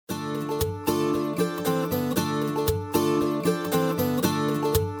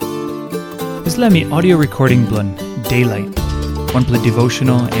Islami audio recording blun Daylight. One play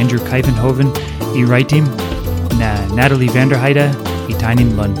devotional Andrew Kuyvenhoven, Ritim, na Natalie Vanderheide,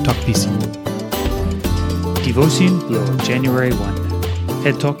 Taim blun Tokpisin. Devotion blo January 1.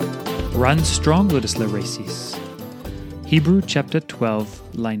 Head talk, run strong Dispela Resis. Hibru chapter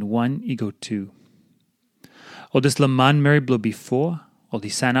 12, line 1, ego 2. Dispela manmeri blo before, the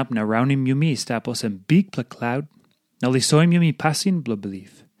sanap na raunim Yumi Stap Olsem klaut, na soim Yumi pasin blo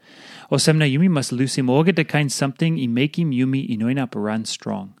believe. Olsem na Yumi must lusim olgeta kain samting mekim Yumi inap run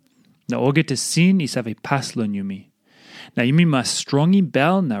strong. Na olgeta sin isave paslon Yumi. Na Yumi must strongim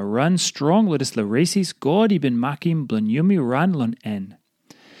bell na run strong Dispela Resis God ibn makim blon Yumi run lon en.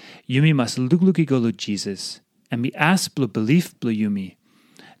 Yumi must Lukluk go Jisas, and me ask blo belief blo Yumi.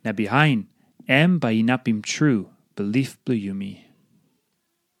 Na bihain by inapim true belief blo Yumi.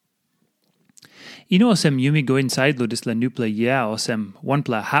 Olsem Yumi go inside Dispela nupela Olsem one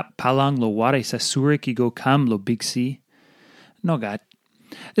pla hap palang lo ware sasurik go kam lo big sea. No God.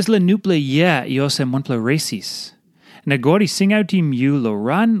 Dispela nupela Olsem one pla Resis. Na gori sing out him you lo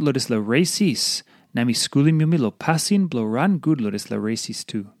ran Dispela Resis. Na mi schoolim Yumi lo pasin blo ran good Dispela Resis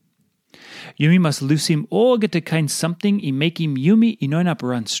too. Yumi must lusim olgeta kain samting mekim Yumi inap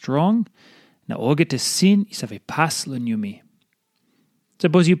run strong. Na olgeta sin isave pas lo Yumi.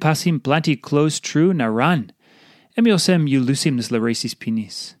 Suppose you pass him plenty close true na run. Olsem you lusim Dispela Resis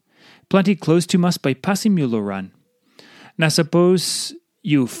pinis. Plenty close to must by passing you lo run. Na suppose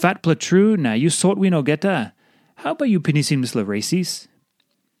you fat pla true na you sort win olgeta. How about you pinisim Dispela Resis?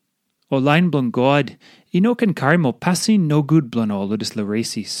 O line blon God, can carry mo pasin no good blon all Dispela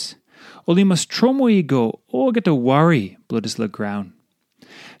Resis. Only must tromo go olgeta worry blo Dispela ground.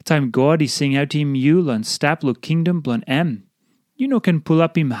 Taim God sing out him you lon Stap lo kingdom blon can pull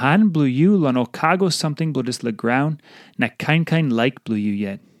up him hand blue you lon o cargo something blo Dispela ground na kain like blue you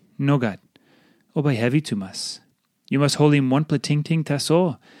yet. No God. By heavy to mas. You must hold him one ting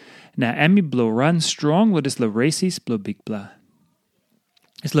taso. Na emi blo run strong lo Dispela Resis blo Bikpela.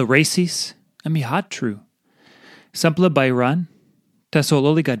 Dispela Resis emi hot true. Sampela by run taso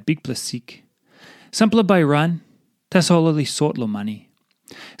loli got Bikpela seek. Sampela by run taso loli sort lo money.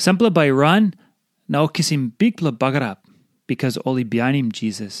 Sampela by run na o kissim Bikpela bagarap. Because oli bihain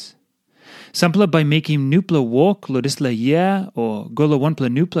Jisas. Sampela by makim nupela walk lo Dispela or go lo one pla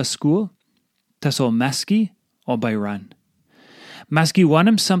nupela school, tas all maski or by run. Maski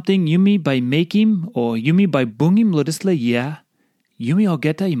wanem something Yumi by makim or Yumi by bungim lo Dispela Yumi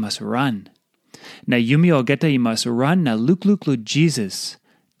olgeta you must run. Na Yumi olgeta you must run na Lukluk lo Jisas,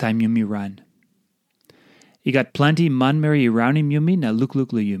 time Yumi run. You got plenty manmeri raunim Yumi na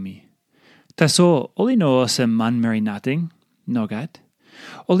Lukluk lo Yumi. Taso oli no Olsem manmeri nothing. No God.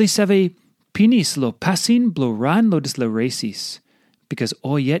 Oli save pinis lo pasin blo ran lo Dispela Resis. Because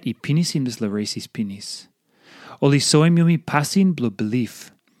yet I pinisim Dispela Resis pinis. Oli soim Yumi pasin blo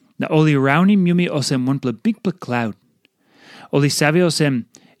belief. Na oli raunim Yumi Olsem one blo Bikpela klaut. Oli save Olsem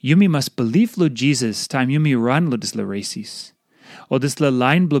Yumi must believe lo Jisas time Yumi ran lo Dispela Resis. O Dispela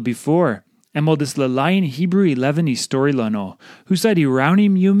line blo before. Emo Dispela line Hibru 11 story lano. Who said I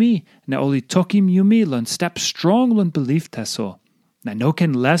raunim Yumi, na oli tokim Yumi lon Stap strong lon belief taso. Na no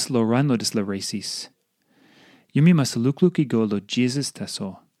ken less lo run lo Dispela Resis. Yumi must Lukluk go lo Jisas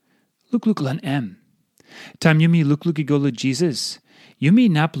taso. Lukluk lon Time Yumi Lukluk go lo Jisas.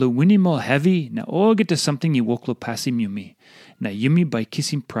 Yumi nap lo winimo heavy, na olgeta something you walk lo pasim Yumi. Na Yumi by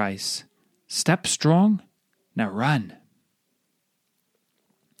kissing prize. Stap strong, na run.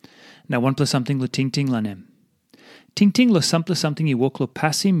 Na one plus something lo ting lanem. Ting lo something you walk lo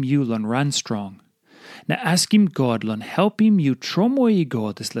pasim you lon run strong. Na ask him God lon help him you tromo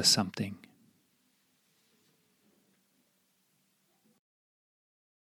go Dispela something.